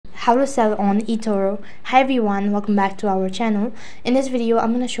How to sell on Etoro. Hi everyone, welcome back to our channel. In this video I'm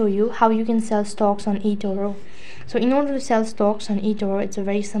going to show you how you can sell stocks on Etoro. So in order to sell stocks on Etoro, it's a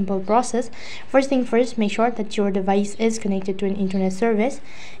very simple process. First thing first, make sure that your device is connected to an internet service,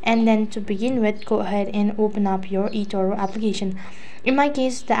 and then to begin with, go ahead and open up your Etoro application. In my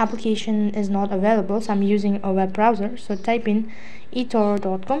case, the application is not available, so I'm using a web browser. So type in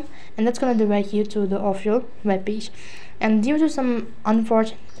etoro.com and that's going to direct you to the official web page. And due to some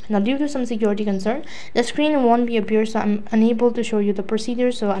security concern, the screen won't be appear, so I'm unable to show you the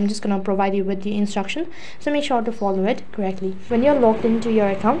procedure, so I'm just going to provide you with the instruction, so make sure to follow it correctly. When you're logged into your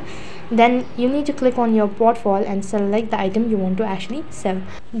account, then you need to click on your portfolio and select the item you want to actually sell.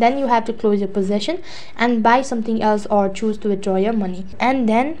 Then you have to close your position and buy something else, or choose to withdraw your money, and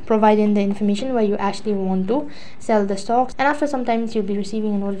then provide in the information where you actually want to sell the stocks. And after some time you'll be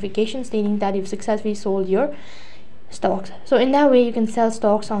receiving a notification stating that you've successfully sold your stocks. So in that way you can sell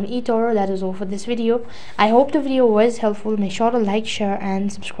stocks on Etoro. That is all for this video. I hope the video was helpful. Make sure to like, share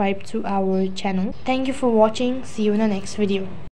and subscribe to our channel. Thank you for watching. See you in the next video.